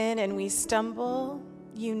we sin and we stumble,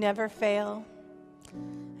 you never fail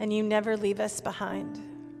and you never leave us behind.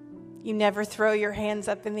 You never throw your hands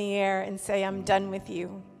up in the air and say, I'm done with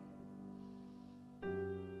you.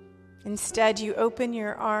 Instead, you open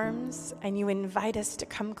your arms and you invite us to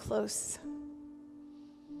come close.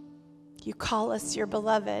 You call us your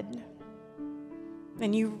beloved,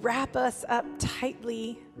 and you wrap us up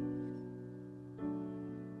tightly,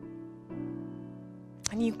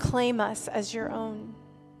 and you claim us as your own.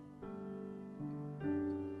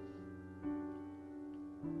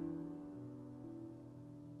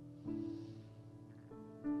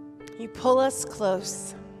 You pull us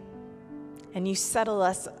close, and you settle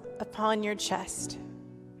us upon your chest,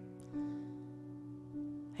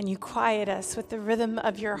 and you quiet us with the rhythm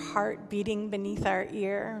of your heart beating beneath our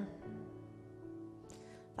ear,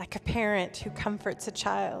 like a parent who comforts a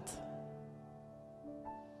child.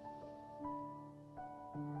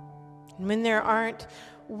 And when there aren't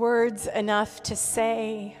words enough to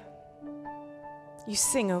say, you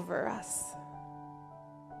sing over us.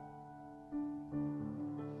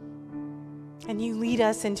 And you lead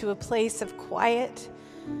us into a place of quiet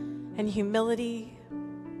and humility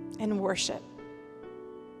and worship.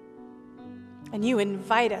 And you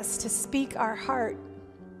invite us to speak our heart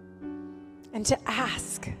and to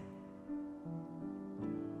ask.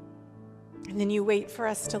 And then you wait for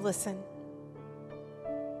us to listen.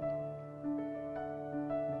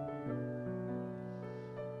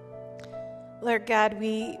 Lord God,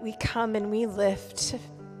 we come and we lift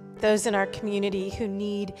those in our community who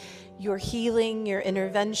need your healing, your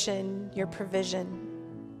intervention, your provision.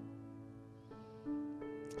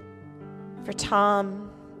 For Tom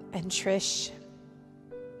and Trish,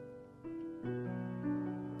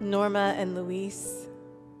 Norma and Luis,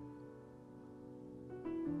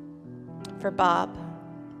 for Bob,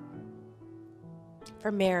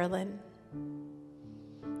 for Marilyn,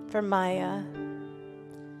 for Maya,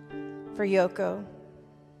 for Yoko,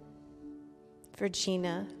 for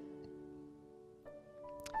Gina,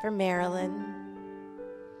 for Marilyn,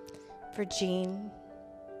 for Jean,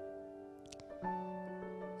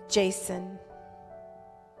 Jason,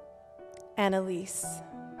 Annalise,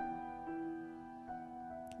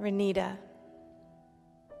 Renita,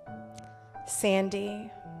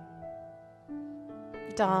 Sandy,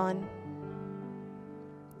 Dawn,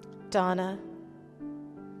 Donna,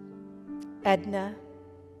 Edna,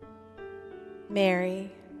 Mary,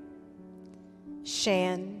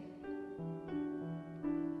 Shan,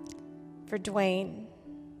 for Dwayne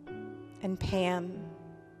and Pam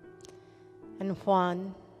and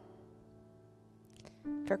Juan,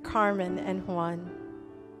 for Carmen and Juan,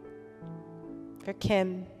 for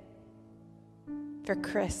Kim, for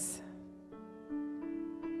Chris.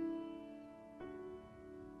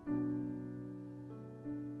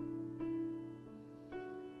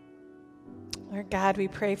 Lord God, we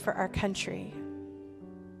pray for our country.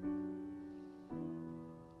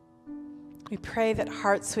 We pray that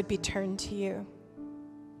hearts would be turned to you,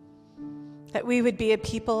 that we would be a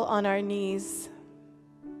people on our knees,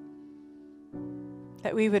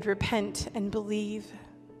 that we would repent and believe,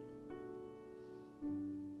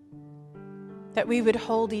 that we would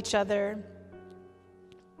hold each other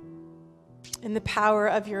in the power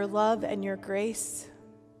of your love and your grace.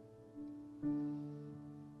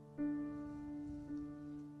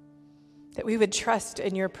 That we would trust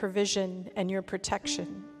in your provision and your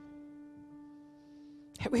protection.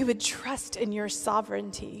 That we would trust in your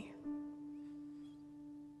sovereignty.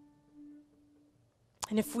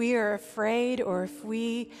 And if we are afraid or if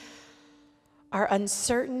we are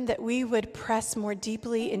uncertain, that we would press more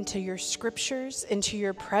deeply into your scriptures, into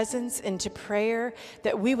your presence, into prayer,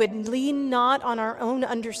 that we would lean not on our own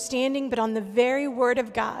understanding, but on the very word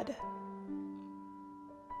of God.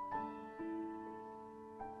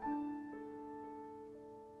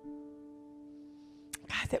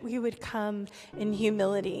 God, that we would come in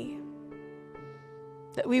humility,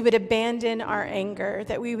 that we would abandon our anger,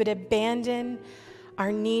 that we would abandon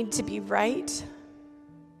our need to be right,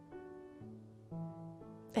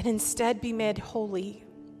 and instead be made holy.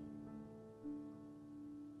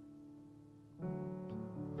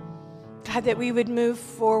 God, that we would move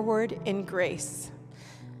forward in grace.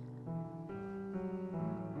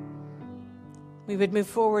 We would move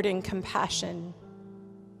forward in compassion.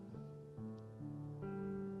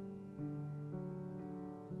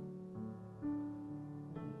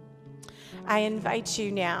 I invite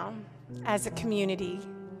you now, as a community,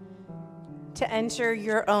 to enter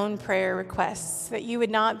your own prayer requests, that you would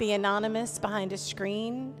not be anonymous behind a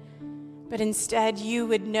screen, but instead you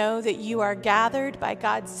would know that you are gathered by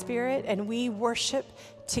God's Spirit and we worship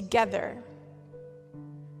together.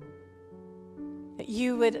 That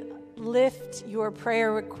you would lift your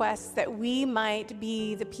prayer requests, that we might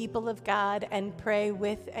be the people of God and pray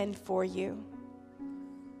with and for you.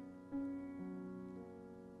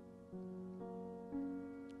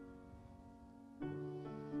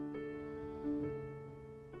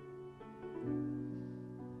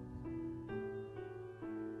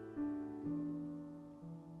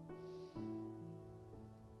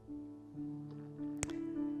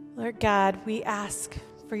 Lord God, we ask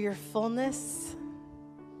for your fullness.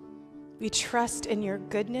 We trust in your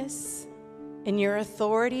goodness, in your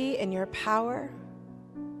authority, in your power.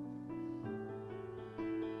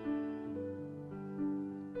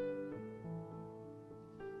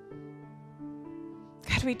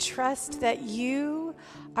 God, we trust that you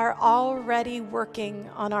are already working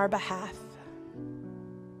on our behalf.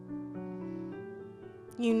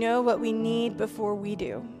 You know what we need before we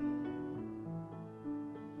do.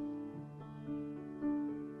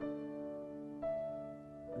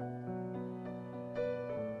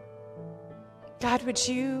 God, would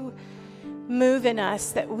you move in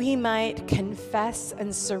us that we might confess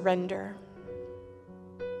and surrender?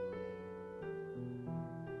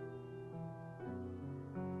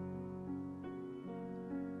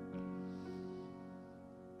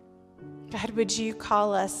 God, would you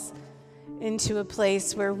call us into a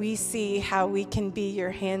place where we see how we can be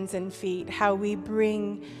your hands and feet, how we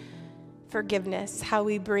bring forgiveness, how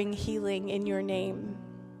we bring healing in your name.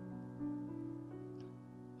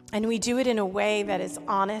 And we do it in a way that is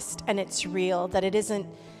honest and it's real, that it isn't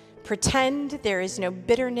pretend, there is no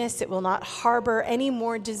bitterness, it will not harbor any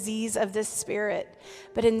more disease of the spirit,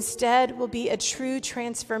 but instead will be a true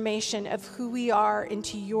transformation of who we are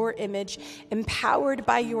into your image, empowered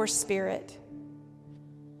by your spirit.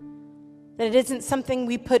 That it isn't something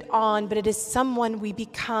we put on, but it is someone we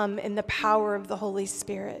become in the power of the Holy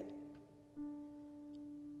Spirit.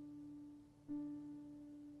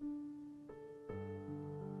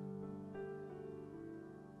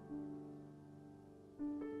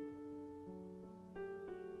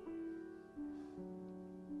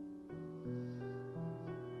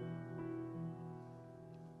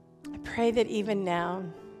 Pray that even now,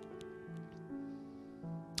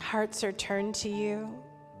 hearts are turned to you,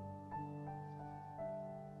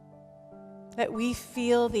 that we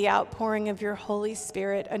feel the outpouring of your Holy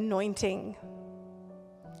Spirit anointing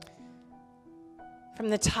from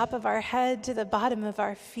the top of our head to the bottom of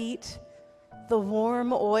our feet, the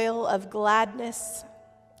warm oil of gladness,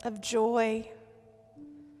 of joy,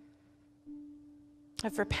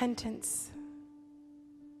 of repentance.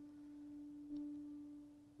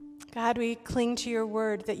 God, we cling to your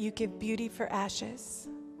word that you give beauty for ashes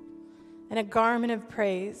and a garment of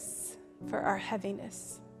praise for our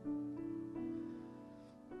heaviness.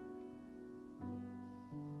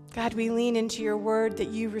 God, we lean into your word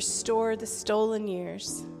that you restore the stolen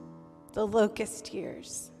years, the locust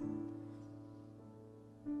years.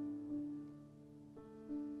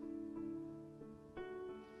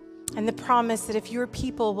 And the promise that if your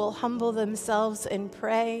people will humble themselves and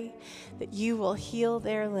pray, that you will heal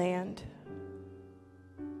their land.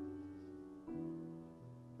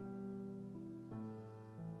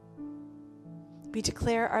 We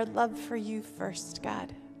declare our love for you first,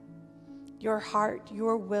 God. Your heart,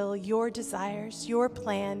 your will, your desires, your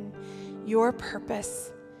plan, your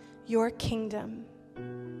purpose, your kingdom,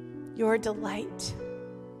 your delight.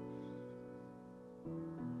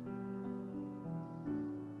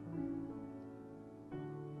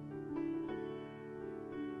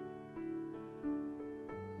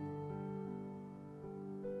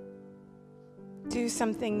 Do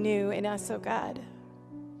something new in us, oh God.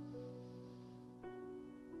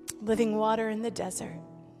 Living water in the desert.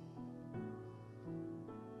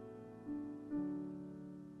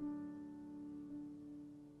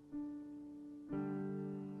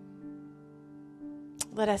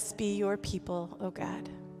 Let us be your people, O God.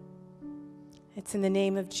 It's in the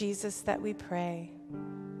name of Jesus that we pray.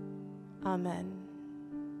 Amen.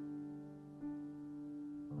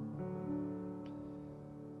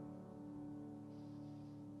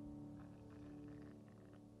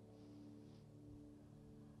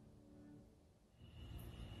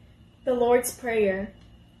 The Lord's Prayer.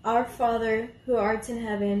 Our Father, who art in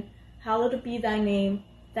heaven, hallowed be thy name.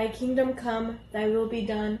 Thy kingdom come, thy will be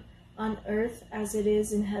done, on earth as it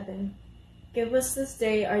is in heaven. Give us this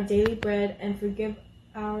day our daily bread, and forgive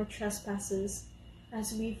our trespasses,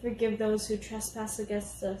 as we forgive those who trespass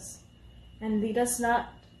against us. And lead us not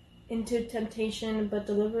into temptation, but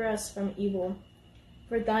deliver us from evil.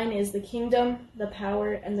 For thine is the kingdom, the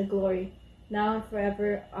power, and the glory, now and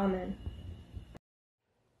forever. Amen.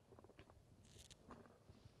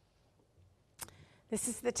 This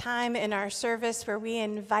is the time in our service where we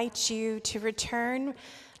invite you to return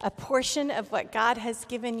a portion of what God has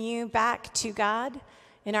given you back to God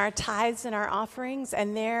in our tithes and our offerings.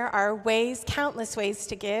 And there are ways, countless ways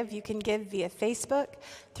to give. You can give via Facebook,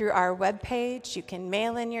 through our webpage. You can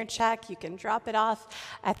mail in your check. You can drop it off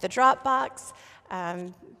at the drop box.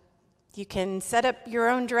 You can set up your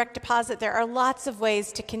own direct deposit. There are lots of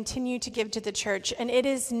ways to continue to give to the church, and it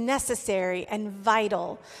is necessary and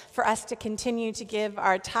vital for us to continue to give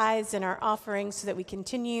our tithes and our offerings so that we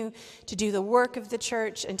continue to do the work of the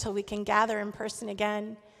church until we can gather in person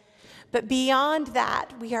again. But beyond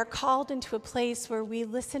that, we are called into a place where we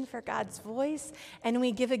listen for God's voice and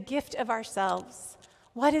we give a gift of ourselves.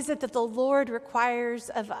 What is it that the Lord requires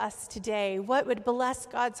of us today? What would bless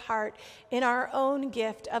God's heart in our own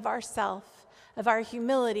gift of ourself, of our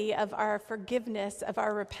humility, of our forgiveness, of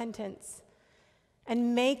our repentance?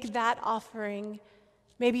 And make that offering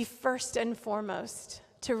maybe first and foremost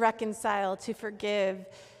to reconcile, to forgive,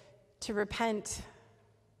 to repent,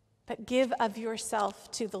 but give of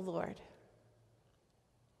yourself to the Lord.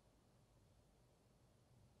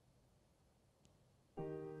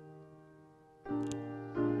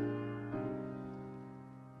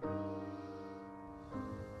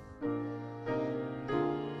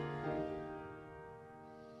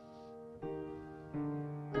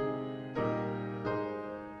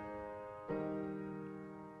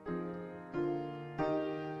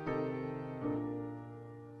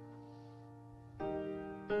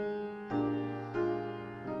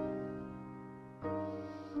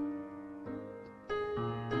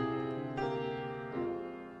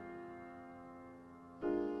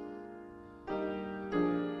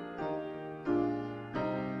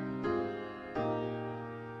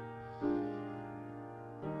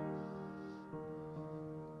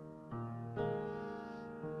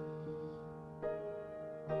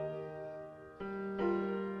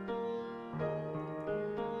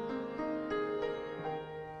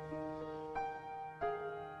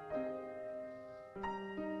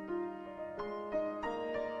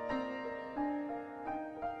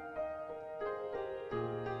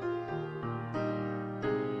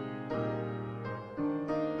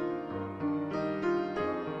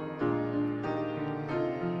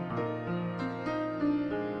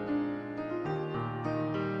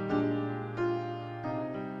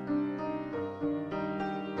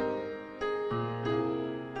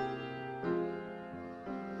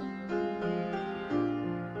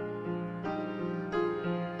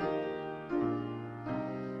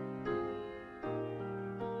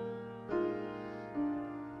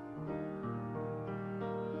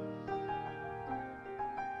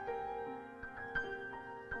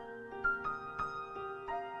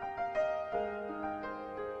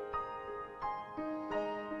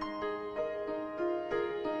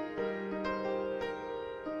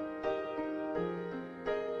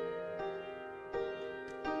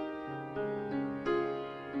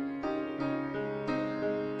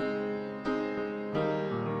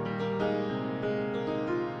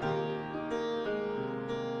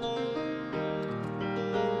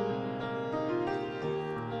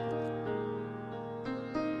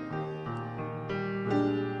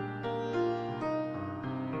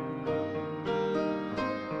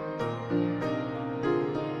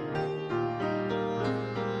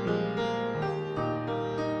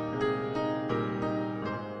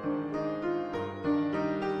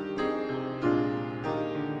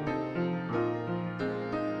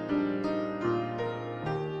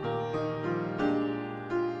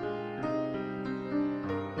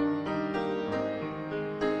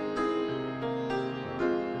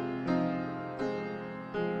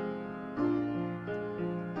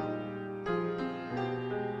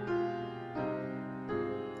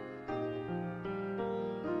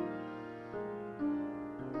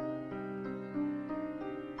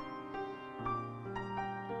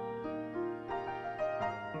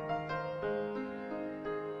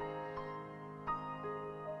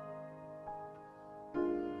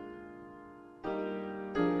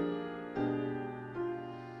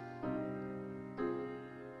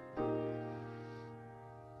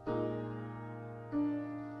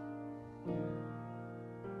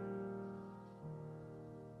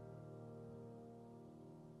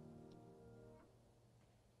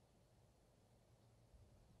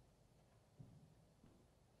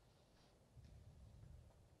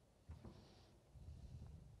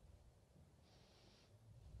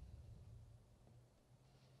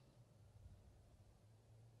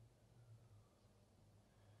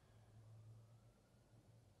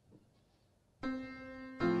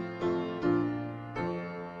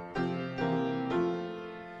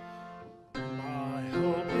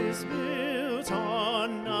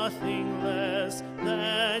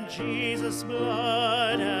 Jesus'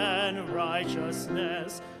 blood and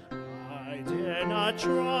righteousness. I dare not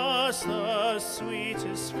trust the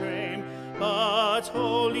sweetest frame, but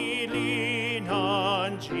wholly lean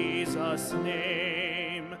on Jesus'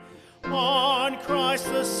 name. On Christ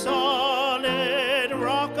the solid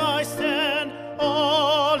rock I stand,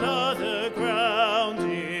 all other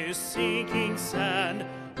ground is sinking sand.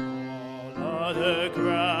 All other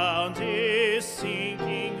ground is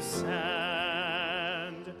sinking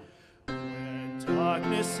sand. When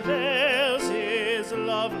darkness veils his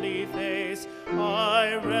lovely face,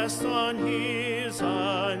 I rest on his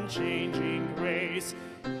unchanging grace.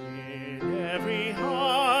 In every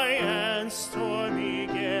high and stormy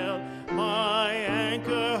gale, my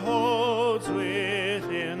anchor holds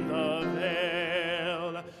within the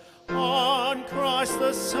veil. On Christ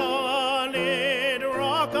the solid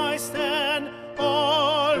rock I stand,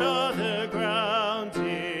 all other ground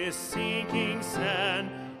is sinking sand.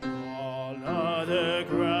 All other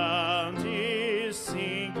ground is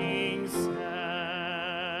sinking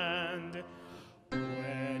sand.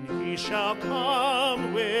 When he shall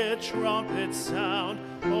come with trumpet sound,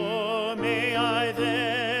 oh, may I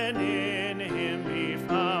then in him be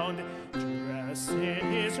found, dressed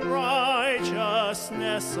in his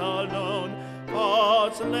righteousness alone,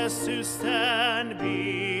 faultless to stand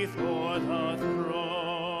before the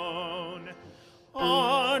throne.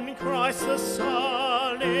 On Christ the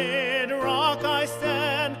solid rock I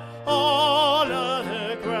stand, all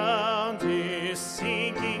other ground is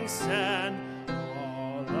sinking sand.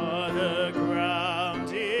 All other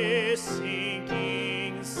ground is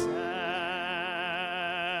sinking sand.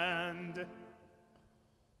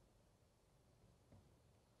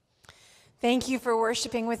 Thank you for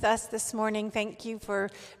worshiping with us this morning. Thank you for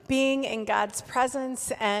being in God's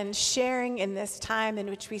presence and sharing in this time in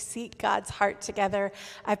which we seek God's heart together.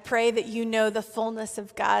 I pray that you know the fullness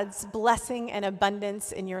of God's blessing and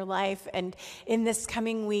abundance in your life. And in this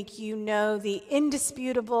coming week, you know the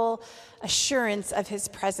indisputable assurance of his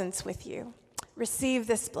presence with you. Receive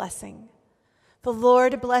this blessing. The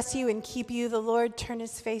Lord bless you and keep you. The Lord turn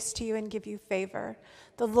his face to you and give you favor.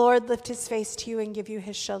 The Lord lift his face to you and give you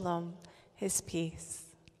his shalom, his peace.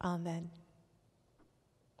 Amen.